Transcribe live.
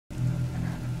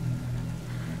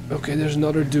Okay, there's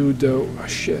another dude though. Ah,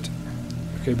 shit.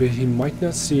 Okay, but he might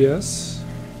not see us.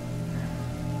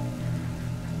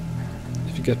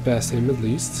 If you get past him, at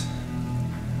least.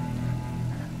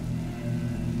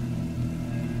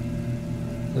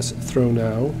 Let's throw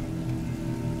now.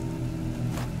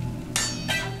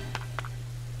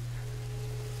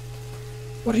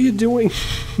 What are you doing?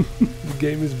 The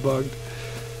game is bugged.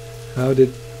 How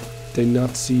did they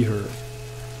not see her?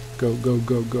 Go, go,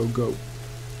 go, go, go.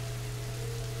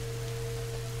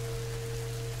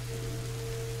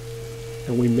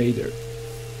 And we made her.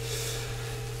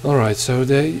 Alright, so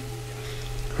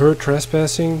her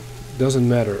trespassing doesn't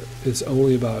matter. It's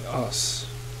only about us,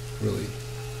 really.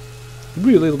 It'd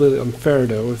be a little bit unfair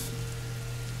though if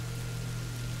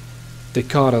they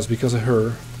caught us because of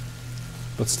her.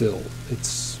 But still,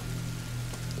 it's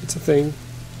a thing.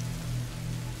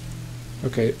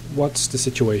 Okay, what's the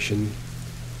situation?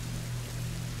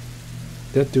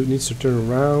 That dude needs to turn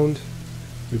around.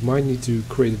 We might need to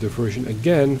create a diversion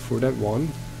again for that one.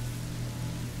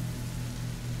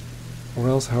 Or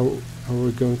else how are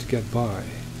we going to get by?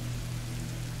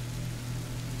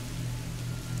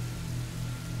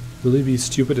 Will he be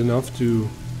stupid enough to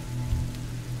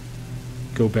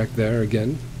go back there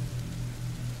again?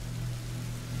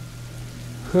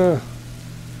 Huh.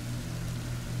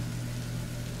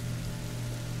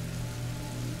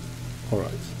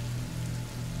 Alright.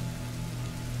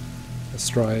 Let's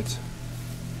try it.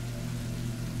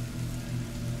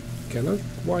 Cannot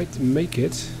quite make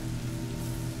it.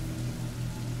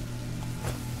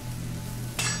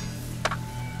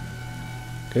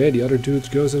 Okay, the other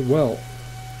dude goes as well.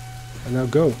 And now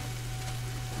go.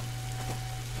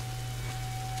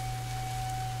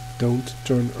 Don't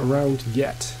turn around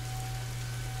yet.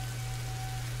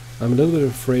 I'm a little bit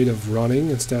afraid of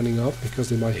running and standing up because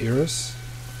they might hear us.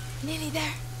 Nearly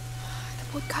there. The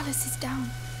portcullis is down.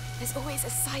 There's always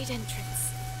a side entrance.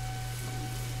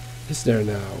 Is there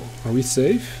now? Are we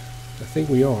safe? I think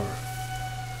we are.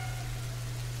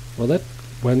 Well, that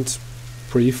went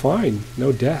pretty fine.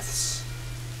 No deaths.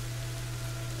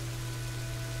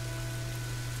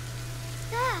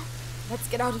 Ah, let's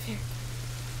get out of here.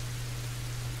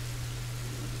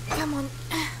 Come on.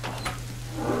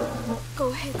 Go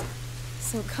ahead.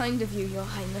 So kind of you, Your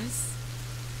Highness.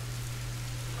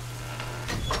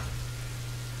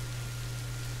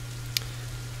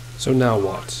 So now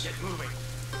what?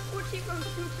 What are you going to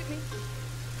do to me?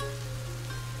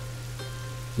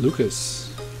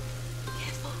 Lucas.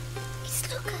 Careful.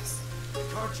 It's Lucas. The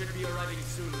cart should be arriving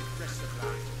soon with fresh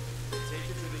supplies. Take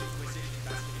it to the Inquisition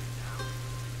bastion in town.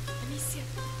 Amicia,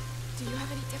 do you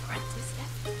have any differences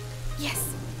left?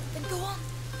 Yes. Then go on.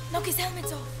 Knock his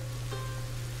helmet off.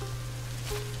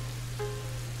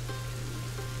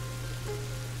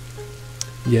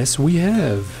 Yes, we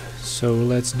have. So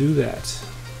let's do that.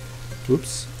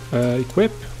 Oops.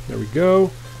 Equip. There we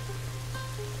go.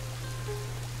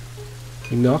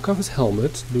 We knock off his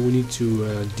helmet. Do we need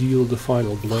to deal the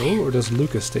final blow, or does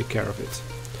Lucas take care of it?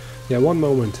 Yeah, one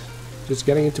moment. Just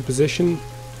getting into position.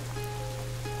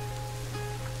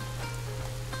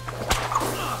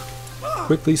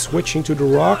 Quickly switching to the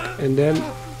rock, and then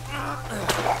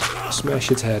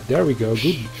smash its head. There we go.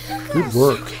 Good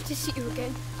work. Glad to see you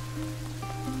again.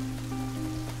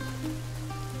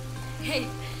 Hey,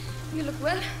 you look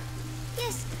well.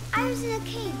 Yes, I was in a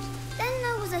cage. Then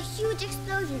there was a huge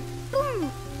explosion. Boom!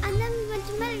 And then we went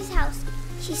to Mary's house.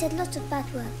 She said lots of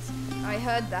bad words. I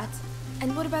heard that.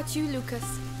 And what about you, Lucas?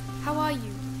 How are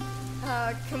you?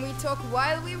 Can we talk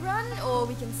while we run? Or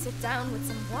we can sit down with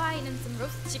some wine and some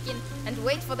roast chicken and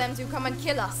wait for them to come and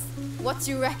kill us? What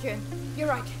do you reckon? You're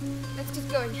right. Let's get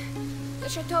going. The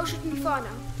chateau shouldn't be far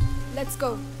now. Let's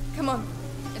go. Come on.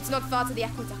 It's not far to the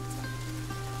aqueduct.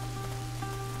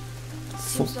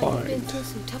 Seems like you've been through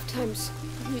some tough times.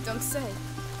 You don't say.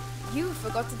 You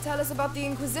forgot to tell us about the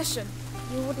Inquisition.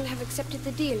 You wouldn't have accepted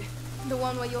the deal. The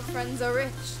one where your friends are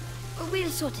rich. But we'll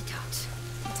sort it out.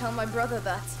 Tell my brother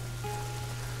that.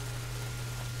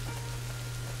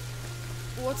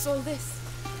 What's all this?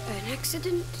 An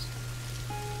accident?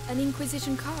 An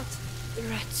Inquisition cart.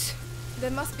 Rats.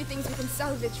 There must be things we can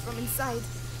salvage from inside.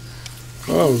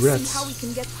 Oh, See rats. how we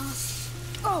can get past.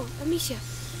 Oh, Amicia,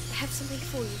 I have something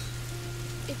for you.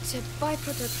 It's a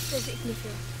byproduct of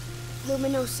Ignifer.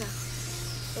 Luminosa.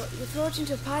 Well, you throw it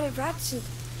into a pile of rats and...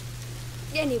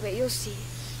 Anyway, you'll see.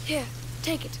 Here,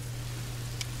 take it.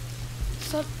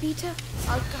 Saltpeter,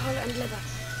 alcohol and leather.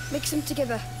 Mix them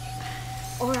together.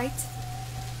 All right.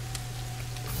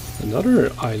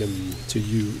 Another item to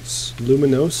use.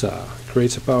 Luminosa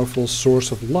creates a powerful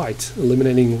source of light,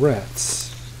 eliminating rats.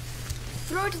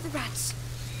 Throw it to the rats.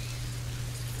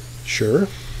 Sure.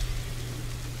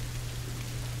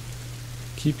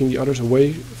 keeping the others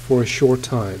away for a short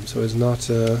time, so it's not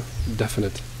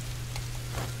definite.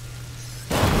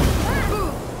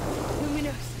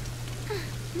 Luminous.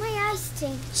 My eyes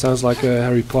sting. Sounds like a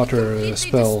Harry Potter Completely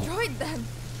spell. destroyed them.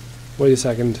 Wait a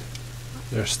second.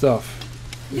 There's stuff.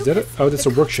 Is that it? Oh, that's a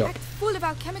the workshop. contract full of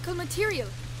alchemical material.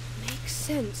 Makes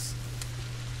sense.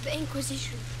 The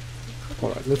Inquisition.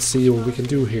 Alright, let's see what we can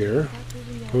do here.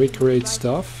 Can we create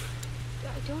stuff?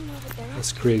 I don't know what they're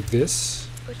Let's after, create this.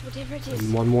 but whatever it is,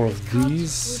 And one more this of card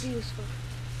these. will be useful.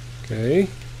 Okay.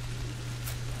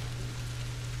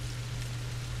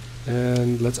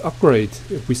 And let's upgrade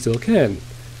if we still can.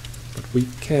 But we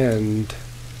can't.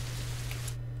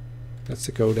 That's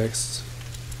the codex.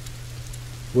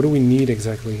 What do we need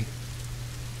exactly?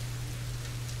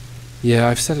 Yeah,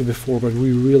 I've said it before, but I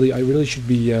really should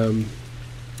be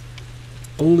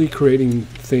only creating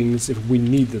things if we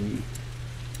need them,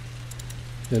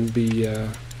 and be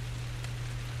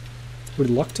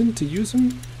reluctant to use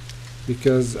them,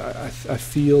 because I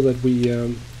feel that we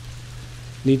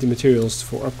need the materials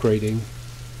for upgrading.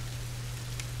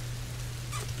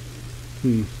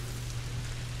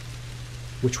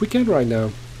 Which we can right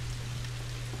now.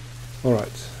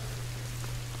 Alright.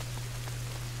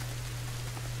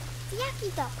 The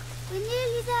Yaki Dock. We're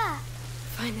nearly there.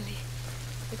 Finally,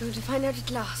 we're going to find out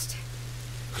at last.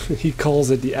 He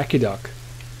calls it the aqueduct.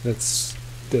 That's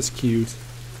cute.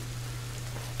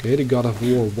 Okay, the God of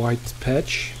War white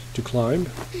patch to climb.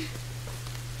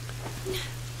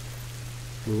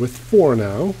 We're with 4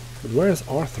 now, but where is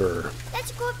Arthur?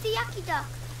 Let's go up the Yaki Dock.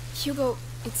 Hugo,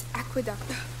 it's aqueduct.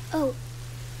 Oh,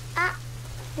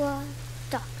 aqueduct.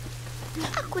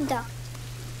 Aqueduct.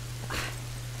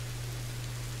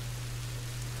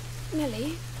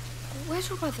 Nelly, where's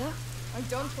your brother? I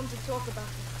don't want to talk about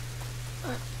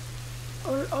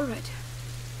it. All right.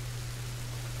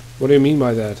 What do you mean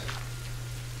by that?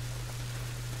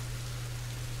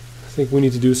 I think we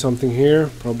need to do something here,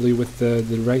 probably with the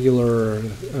regular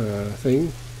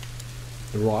thing,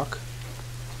 the rock.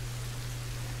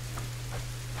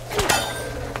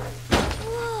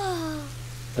 Whoa.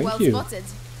 Thank Well you. spotted.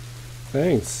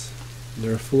 Thanks.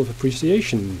 They're full of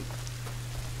appreciation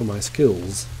for my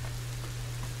skills.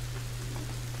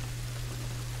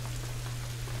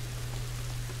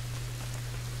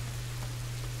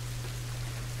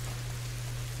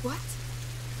 What?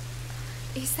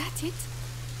 Is that it?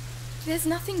 There's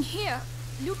nothing here.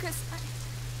 Lucas,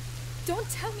 don't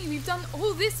tell me we've done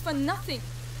all this for nothing.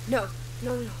 No.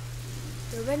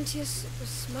 Laurentius was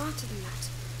smarter than that.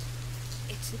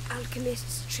 It's an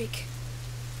alchemist's trick.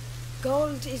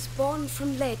 Gold is born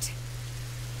from lead.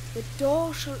 The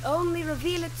door shall only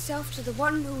reveal itself to the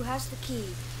one who has the key.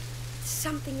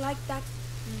 Something like that.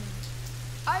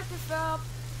 I prefer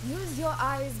use your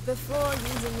eyes before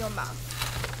using your mouth.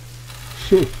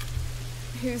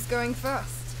 Who's going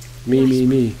first?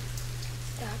 Me.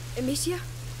 Amicia?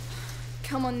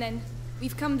 Come on then.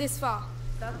 We've come this far.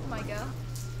 That's my girl.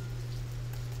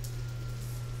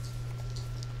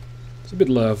 It's a bit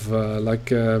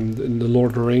like in the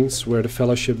Lord of the Rings, where the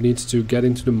Fellowship needs to get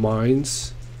into the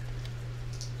mines,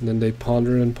 and then they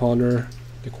ponder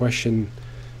the question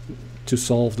to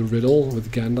solve the riddle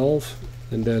with Gandalf,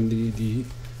 and then the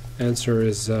answer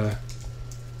is well,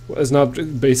 it's not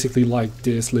basically like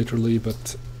this literally,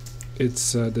 but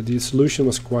it's the solution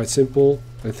was quite simple.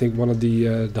 I think one of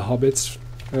the hobbits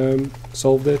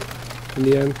solved it in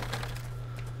the end.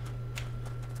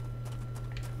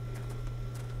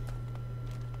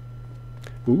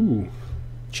 Ooh,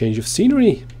 change of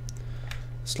scenery.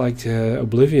 It's like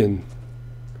Oblivion.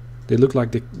 They look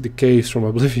like the caves from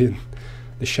Oblivion.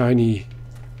 The shiny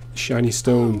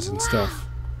stones and stuff.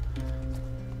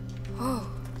 Oh,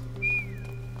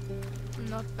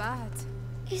 Not bad.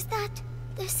 Is that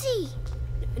the sea?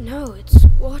 no, it's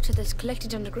water that's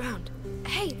collected underground.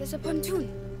 Hey, there's a pontoon.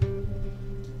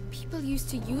 People used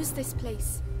to use this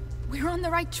place. We're on the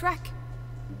right track.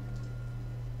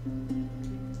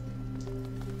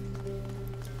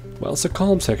 Well, it's a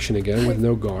calm section again with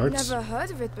no guards. Never heard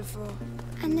of it before.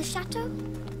 And the chateau?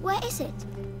 Where is it?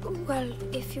 Well,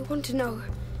 if you want to know,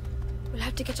 we'll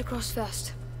have to get across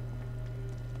first.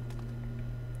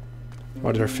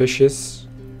 Are there fishes?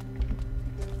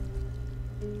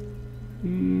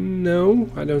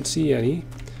 No, I don't see any.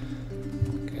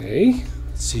 Okay,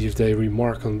 let's see if they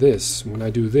remark on this when I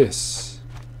do this.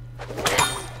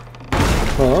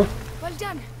 Huh? Well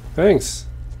done. Thanks.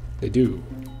 They do.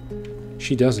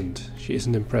 She doesn't. She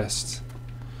isn't impressed.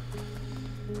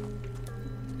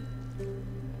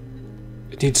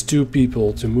 It needs 2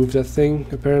 people to move that thing,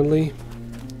 apparently.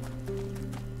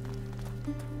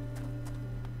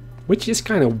 Which is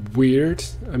kind of weird.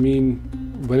 I mean,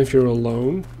 when if you're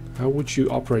alone, how would you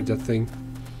operate that thing?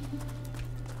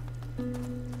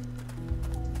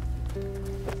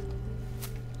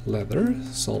 Leather,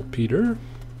 saltpeter.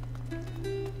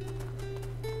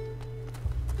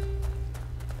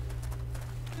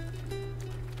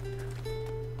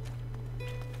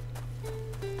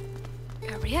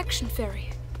 A reaction ferry.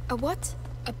 A what?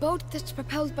 A boat that's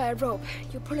propelled by a rope.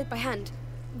 You pull it by hand.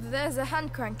 There's a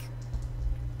hand crank.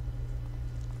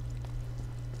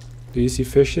 Do you see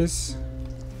fishes?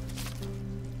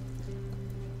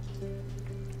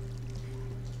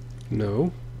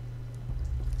 No.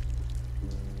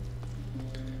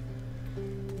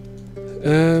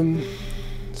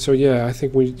 So yeah, I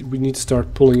think we need to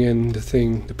start pulling in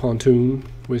the pontoon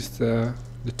with the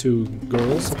two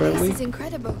girls apparently. This is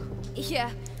incredible. Yeah,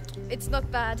 it's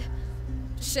not bad.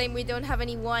 Shame we don't have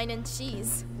any wine and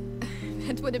cheese.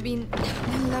 That would have been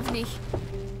lovely.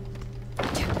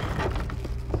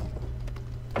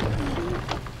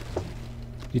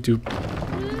 Need to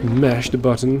mash the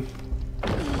button,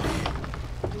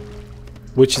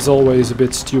 which is always a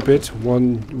bit stupid.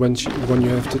 When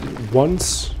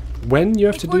you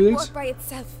have to do It won't this. work by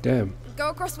itself. Damn. Go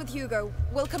across with Hugo.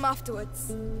 We'll come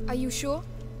afterwards. Are you sure?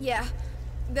 Yeah.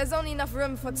 There's only enough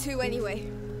room for two anyway.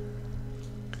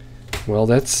 Well,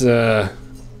 that's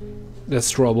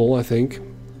trouble, I think.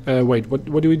 Wait,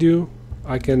 what do we do?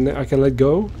 I can let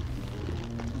go.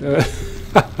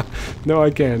 No,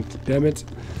 I can't. Damn it.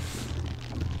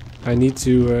 I need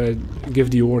to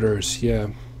give the orders. Yeah.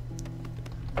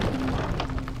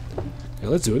 Yeah.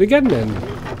 Let's do it again then.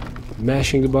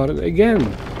 Mashing the button again.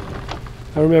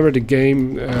 I remember the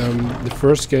game, the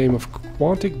first game of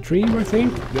Quantic Dream, I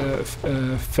think. The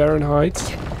Fahrenheit.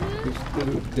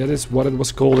 That is what it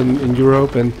was called in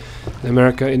Europe, and in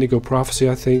America, Indigo Prophecy,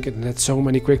 I think. And it had so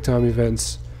many QuickTime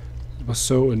events. It was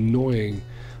so annoying.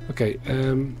 Okay.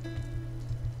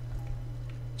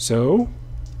 So,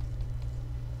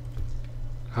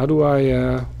 how do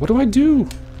I, what do I do?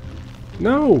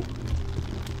 No!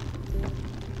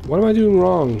 What am I doing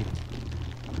wrong?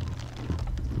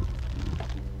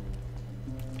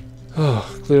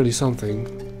 Oh, clearly something.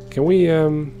 Can we,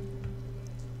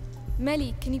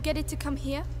 Melly, can you get it to come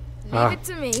here? Leave Ah. it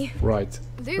to me. right.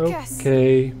 Lucas,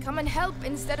 Okay. come and help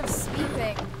instead of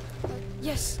sleeping.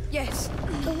 Yes, yes.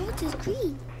 The water's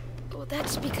green. Oh,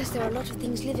 that's because there are a lot of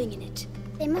things living in it.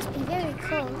 They must be very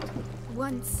cold.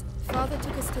 Once, Father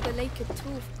took us to the lake at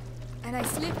Tour, and I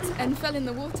slipped and fell in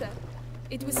the water.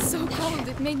 It was so cold,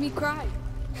 it made me cry.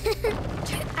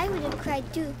 I would have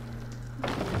cried too.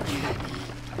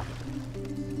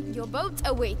 Your boat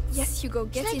awaits. Yes, Hugo,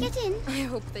 get Shall I in. get in? I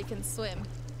hope they can swim.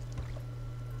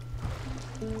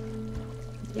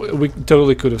 We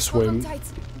totally could have Hold on swum. tight.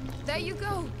 There you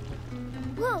go.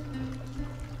 Whoa,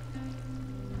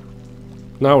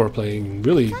 Now we're playing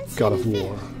really Can't God of see anything.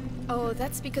 War. Oh,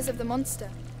 that's because of the monster.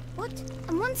 what?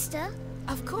 A monster?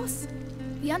 Of course.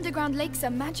 The underground lakes are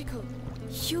magical.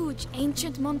 Huge,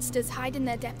 ancient monsters hide in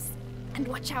their depths. And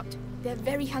watch out, they're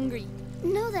very hungry.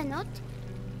 No, they're not.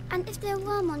 And if there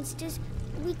were monsters,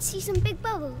 we'd see some big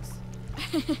bubbles.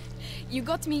 You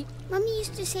got me. Mummy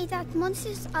used to say that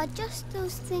monsters are just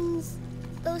those things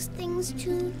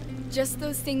too. Just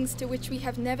those things to which we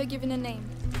have never given a name.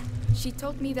 She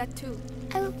told me that too.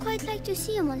 I would quite like to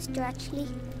see a monster, actually.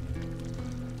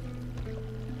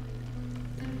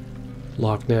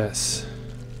 Loch Ness,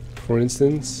 for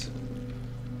instance.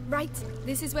 Right,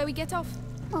 this is where we get off.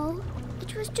 Oh,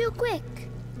 it was too quick.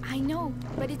 I know,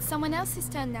 but it's someone else's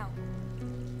turn now.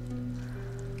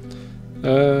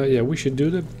 Yeah, we should do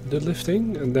the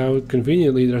lifting, and now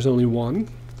conveniently there's only one.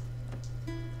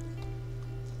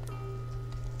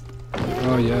 There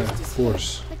Oh are yeah, monsters of here,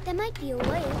 course. but there might be a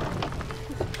whale.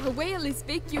 A whale is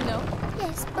big, you know.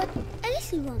 Yes, but a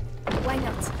little one. Why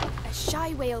not? A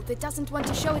shy whale that doesn't want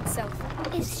to show itself.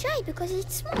 It's shy because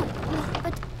it's small,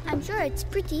 but I'm sure it's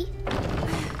pretty.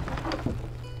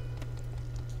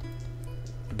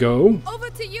 Go. Over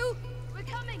to you! We're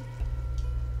coming!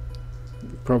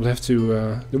 Probably have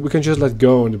to. We can just let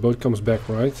go and the boat comes back,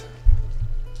 right?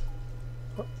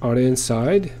 Are they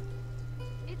inside?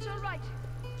 It's all right.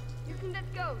 You can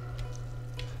let go.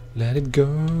 Let it go.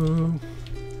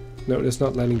 No, that's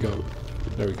not letting go.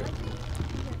 There we go.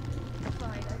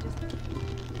 Fine, I just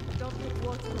don't drink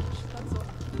water much, that's all.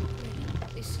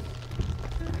 Listen,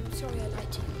 I'm sorry I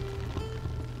lied to you.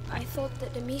 I thought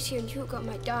that Amicia and Hugo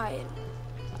might die, and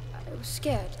I was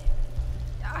scared.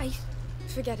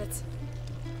 Forget it.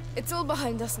 It's all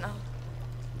behind us now.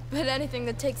 But anything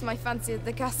that takes my fancy at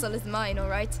the castle is mine,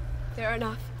 alright? Fair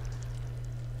enough.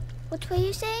 What were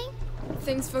you saying?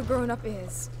 Things for grown-up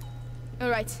ears.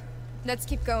 Alright, let's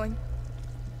keep going.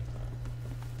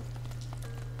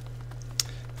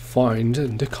 find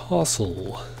the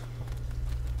castle.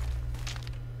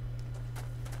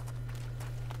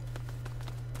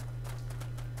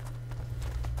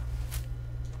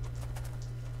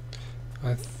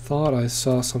 I thought I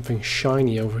saw something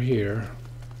shiny over here.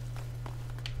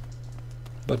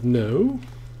 But no.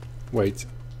 Wait.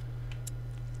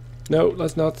 No,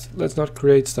 let's not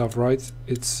create stuff, right?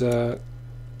 It's no.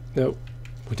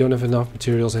 We don't have enough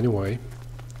materials anyway.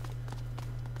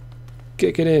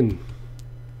 Kick it in.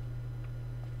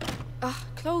 Ah,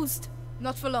 closed.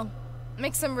 Not for long.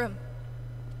 Make some room.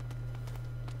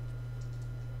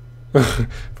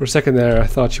 For a second there I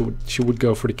thought she would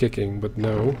go for the kicking, but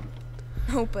no.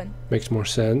 Open. Makes more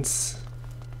sense.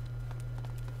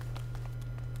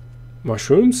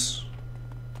 Mushrooms?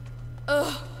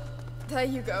 Ugh. There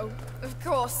you go. Of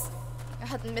course. I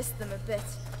hadn't missed them a bit.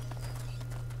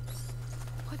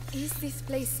 What is this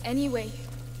place anyway?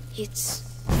 It's...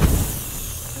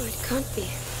 Oh, it can't be.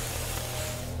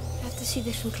 I have to see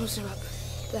this from closer up.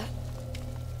 That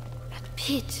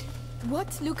pit.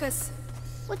 What, Lucas?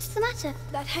 What's the matter?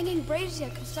 That hanging brazier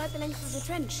could start the length of the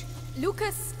trench.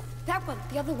 Lucas! That one,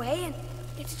 the other way, and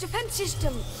it's a defense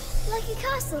system. Like a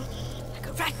castle. Like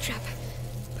a rat trap.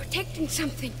 Protecting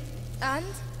something. And?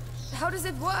 How does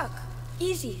it work?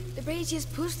 Easy. The braziers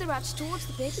push the rats towards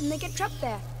the pit and they get trapped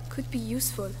there. Could be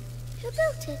useful. Who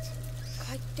built it?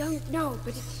 I don't know,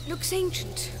 but it looks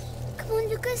ancient. Come on,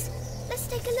 Lucas. Let's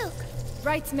take a look.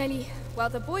 Right, Melly. While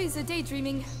the boys are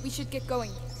daydreaming, we should get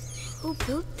going. Who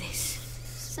built this?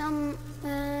 Some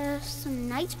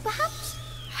knights, perhaps?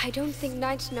 I don't think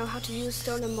knights know how to use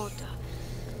stone and mortar.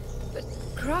 But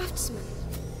craftsmen,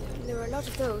 there are a lot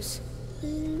of those.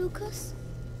 Lucas?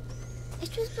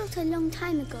 It was built a long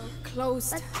time ago.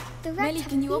 Closed. But the rats Melly, can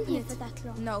haven't you been open here it? for that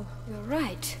long. No. You're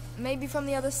right. Maybe from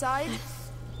the other side?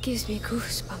 Gives me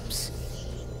goosebumps.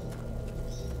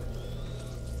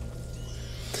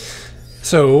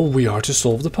 So we are to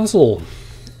solve the puzzle.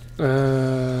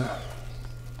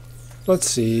 Let's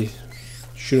see.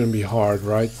 Shouldn't be hard,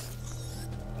 right?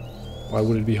 Why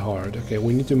would it be hard? Okay,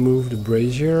 we need to move the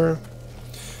brazier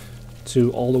to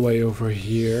all the way over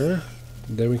here.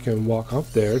 Then we can walk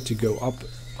up there to go up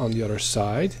on the other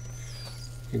side.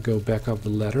 You can go back up the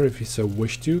ladder if you so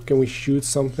wish to. Can we shoot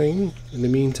something in the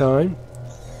meantime?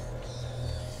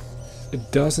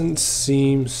 It doesn't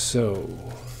seem so.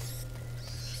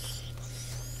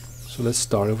 So let's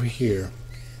start over here.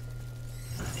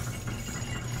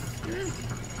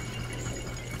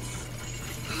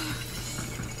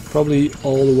 Probably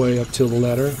all the way up till the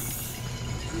ladder.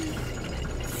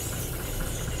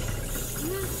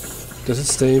 Does it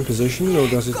stay in position or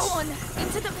does it... Go on!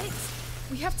 Into the pit!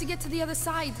 We have to get to the other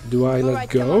side. Do I let Alright,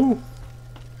 go?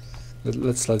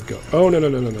 Let's let go. Oh, no.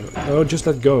 No, just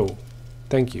let go.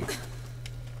 Thank you.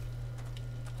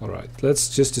 Alright, let's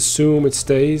just assume it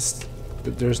stays.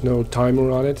 That there's no timer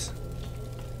on it.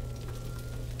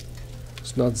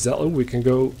 It's not Zelda. We can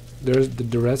go... There's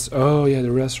the rest. Oh, yeah,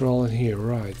 the rest are all in here.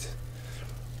 Right.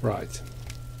 Right.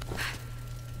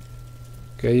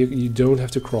 Okay, you don't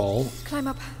have to crawl. Climb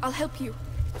up. I'll help you.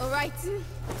 Alright.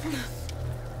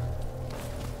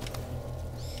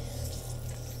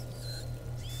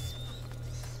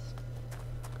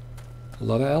 A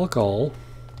lot of alcohol.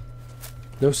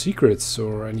 No secrets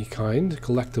or any kind.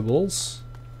 Collectibles.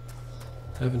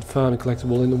 I haven't found a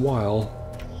collectible in a while.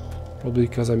 Probably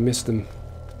because I missed them.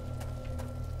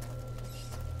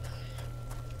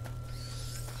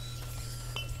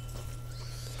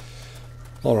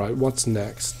 Alright, what's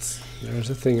next?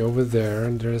 There's a thing over there,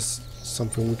 and there's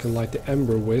something we can light the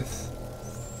ember with.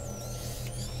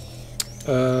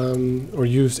 Or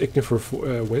use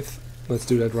Ignifer with. Let's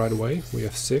do that right away. We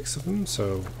have 6 of them,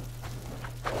 so...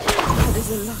 That is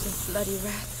a lot of bloody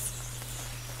rats.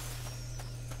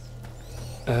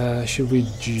 Should we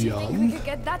Do you think we jump? could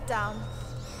get that down?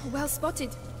 Well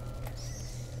spotted.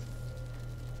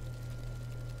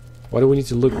 Why do we need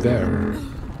to look there?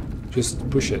 Just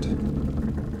push it.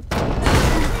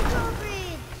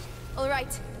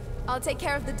 Alright. I'll take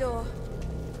care of the door.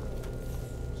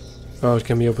 Oh, it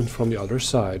can be opened from the other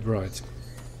side, right.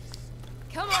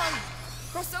 Come on!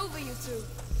 Cross over, you two.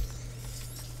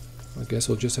 I guess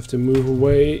we'll just have to move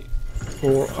away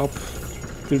or up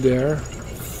to there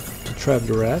to trap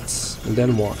the rats. And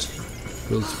then what?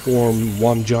 Will it form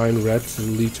one giant rat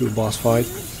and lead to a boss fight?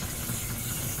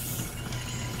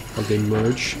 Or they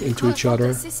merge into each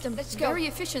other? System. Let's go. Very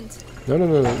efficient. No,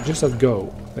 just let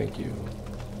go. Thank you.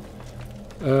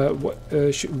 What?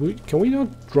 Should we? Can we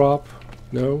not drop?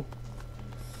 No.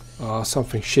 Ah,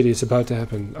 something shitty is about to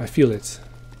happen. I feel it.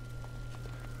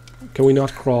 Can we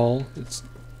not crawl?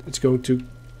 It's going to...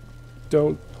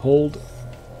 Don't hold.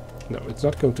 No, it's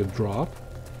not going to drop.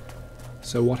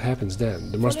 So what happens then?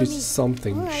 There must be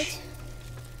something Alright.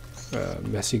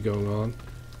 messy going on.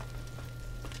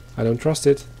 I don't trust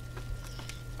it.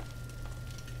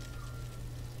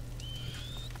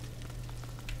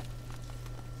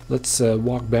 Let's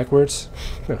walk backwards.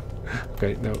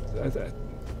 Okay, no.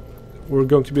 We're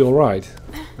going to be alright,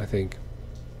 I think.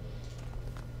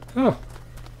 Oh.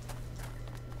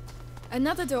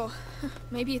 Another door.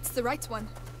 Maybe it's the right one.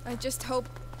 I just hope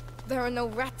there are no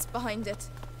rats behind it.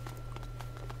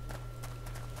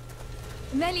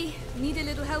 Melly, need a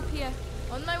little help here.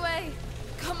 On my way.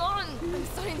 Come on! I'm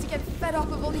starting to get fed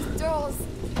up of all these doors. Look!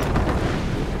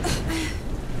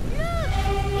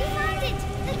 We found it!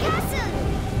 The castle!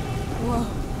 Whoa.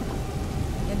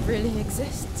 It really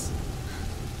exists.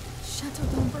 Chateau.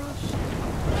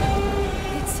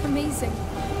 It's amazing.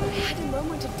 I had a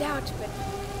moment of doubt, but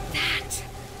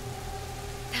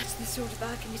that's the sort of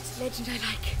alchemist legend I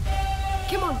like.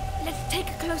 Come on, let's take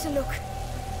a closer look.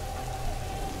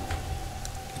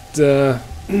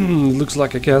 It looks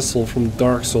like a castle from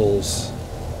Dark Souls,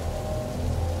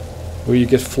 where you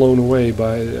get flown away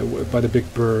by the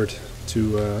big bird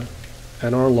to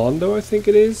Anarlondo, I think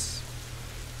it is.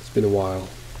 It's been a while.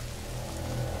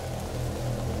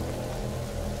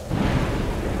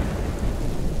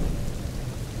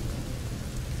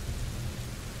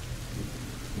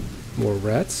 More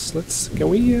rats. Can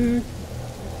we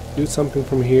do something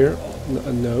from here?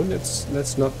 No,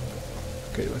 let's not.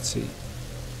 Okay, let's see.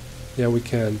 Yeah, we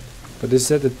can. But is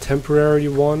that a temporary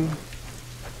one?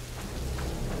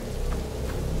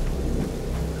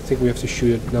 I think we have to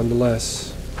shoot it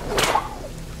nonetheless.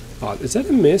 Oh, is that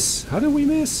a miss? How did we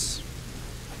miss?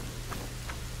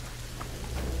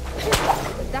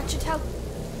 That should help.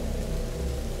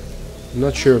 I'm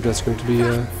not sure if that's going to be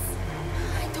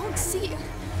I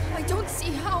don't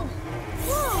see how.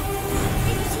 Whoa!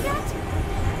 Did you see that?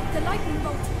 The lightning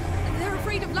bolt. They're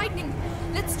afraid of lightning.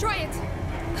 Let's try it.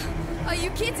 Are you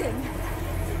kidding?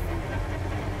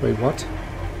 Wait, what?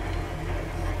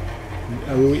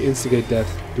 When we instigate that,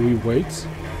 do we wait?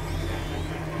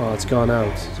 Oh, it's gone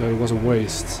out, so it was a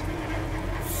waste.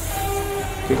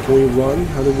 Okay, can we run?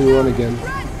 How did we run again?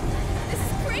 Run! This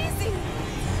is crazy!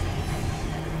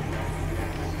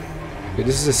 Okay,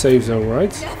 this is a safe zone,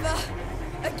 right? Never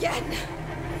again!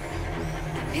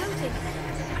 A building.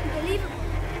 Unbelievable.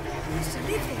 We used to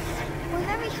live here. We're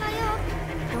very high up.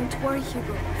 Don't worry,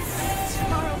 Hugo. It's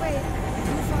far away.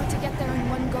 Too far to get there in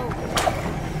one go.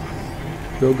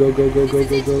 Go, go, go, go, go, This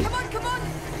go, is it. go. Come on, come on!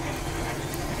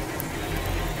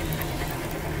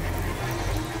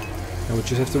 Now we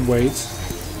just have to wait.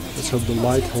 Let's hope the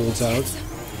light holds out.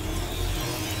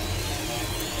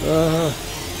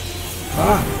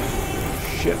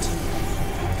 Shit.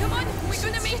 Come on, we're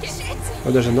gonna make it!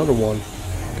 Oh, there's another one.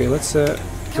 Okay, let's go,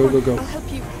 Come go, on, go. I'll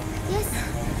help you. Yes.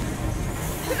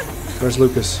 Where's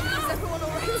Lucas? Is everyone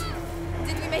alright?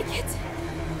 Did we make it?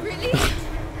 Really?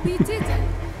 We did.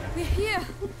 We're here.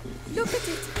 Look at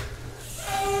it.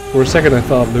 For a second I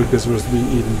thought Lucas was being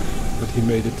eaten, but he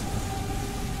made it.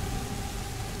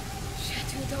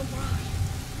 Chateau.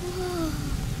 Whoa.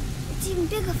 It's even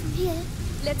bigger from here.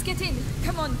 Let's get in.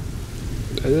 Come on.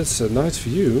 That's a nice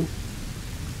view.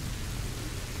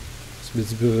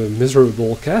 It's a bit of a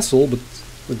miserable castle, but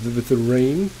with the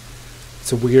rain.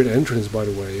 It's a weird entrance, by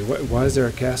the way. Why is there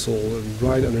a castle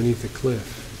right underneath the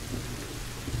cliff?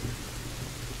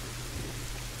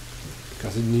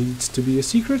 Because it needs to be a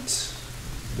secret?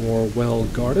 Or well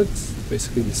guarded?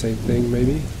 Basically the same thing,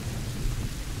 maybe.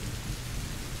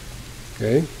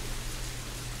 Okay.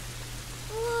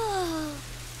 Whoa.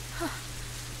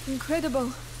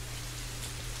 Incredible.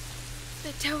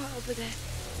 The tower over there.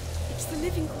 It's the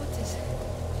living quarters.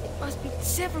 It must be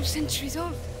several centuries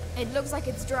old. It looks like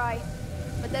it's dry,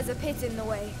 but there's a pit in the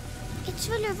way. It's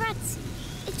full of rats.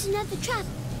 It's another trap.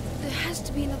 There has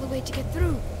to be another way to get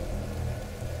through.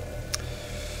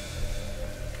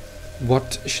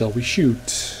 What shall we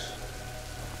shoot?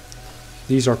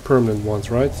 These are permanent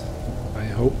ones, right? I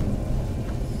hope.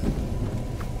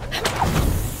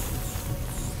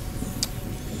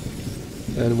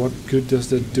 And what good does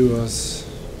that do us?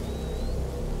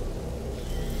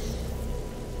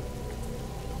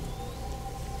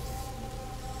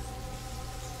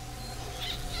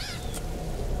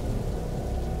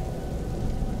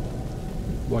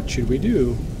 What should we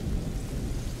do?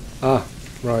 Ah,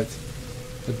 right.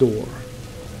 A door.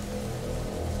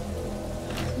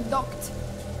 Locked.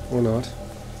 Or not.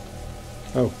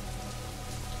 Oh.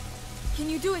 Can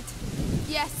you do it?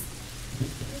 Yes.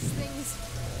 This thing's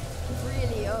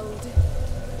really old.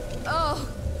 Oh,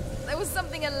 there was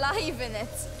something alive in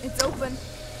it. It's open.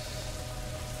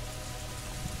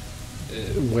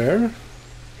 Where?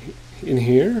 In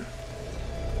here?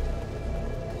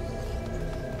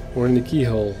 Or in the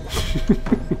keyhole?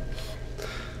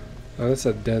 Oh, that's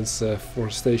a dense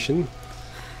forestation.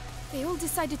 They all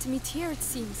decided to meet here, it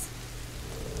seems.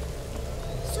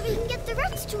 So we can get the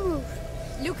rats to move.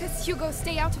 Lucas, Hugo,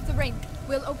 stay out of the rain.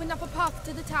 We'll open up a path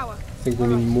to the tower. I think we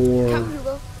need more Come,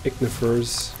 Hugo.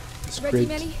 Ignifers. Let's Ready,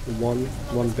 create Melly?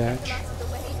 one batch.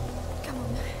 Come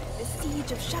on. The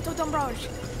siege of Chateau.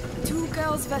 2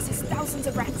 girls versus thousands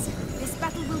of rats. This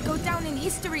battle will go down in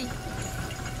history.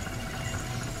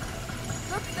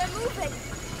 Look, they're moving.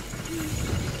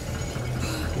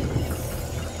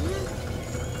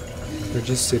 They're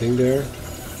just sitting there,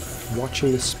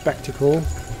 watching the spectacle.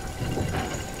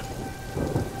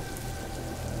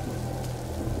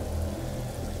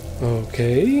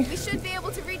 Okay. We should be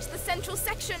able to reach the central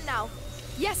section now.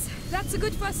 Yes, that's a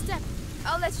good first step.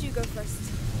 I'll let you go first,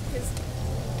 because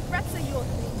rats are your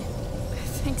thing.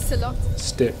 Thanks a lot.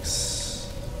 Sticks.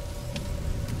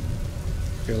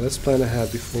 Okay, let's plan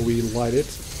ahead before we light it.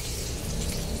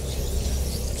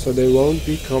 So they won't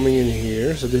be coming in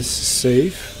here, so this is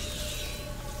safe.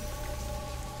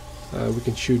 We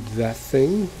can shoot that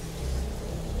thing.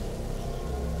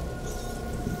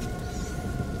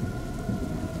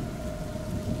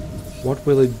 What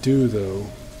will it do though?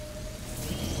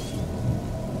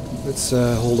 Let's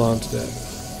hold on to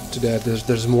that.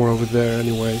 There's more over there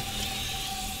anyway.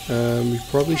 We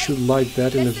probably should light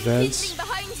that in advance.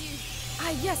 Behind you.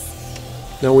 Ah,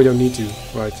 yes. No, we don't need to.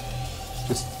 Right.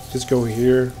 Just go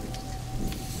here.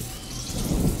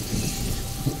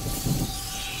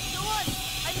 Go on.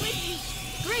 I'm with you.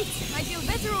 Great. I feel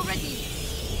better already.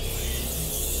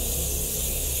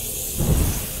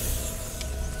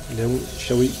 And then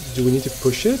do we need to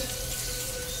push it?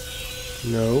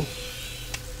 No.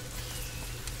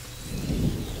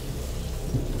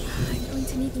 I'm going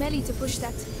to need Melly to push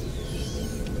that.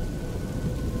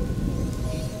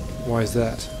 Why is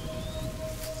that?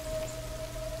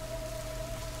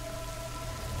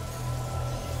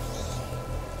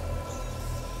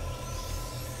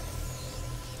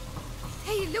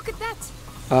 Hey, look at that.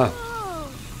 Ah,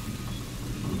 Oh.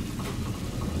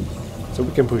 so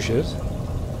we can push it.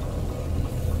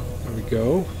 There we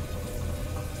go.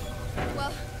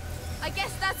 Well, I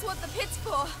guess that's what the pit's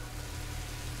for.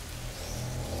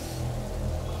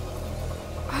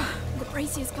 The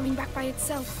brazier is coming back by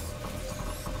itself.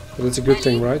 But that's a good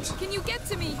thing, Melly, right? Can you get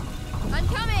to me? I'm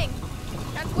coming.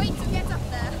 Can't wait to get up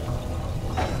there.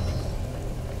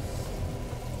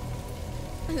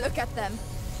 Look at them.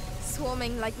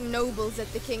 Swarming like nobles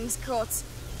at the king's court.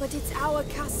 But it's our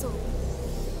castle.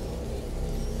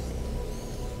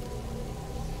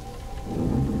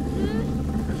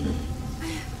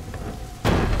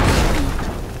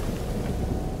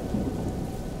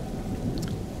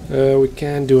 We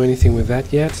can't do anything with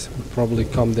that yet. We'll probably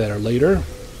come there later.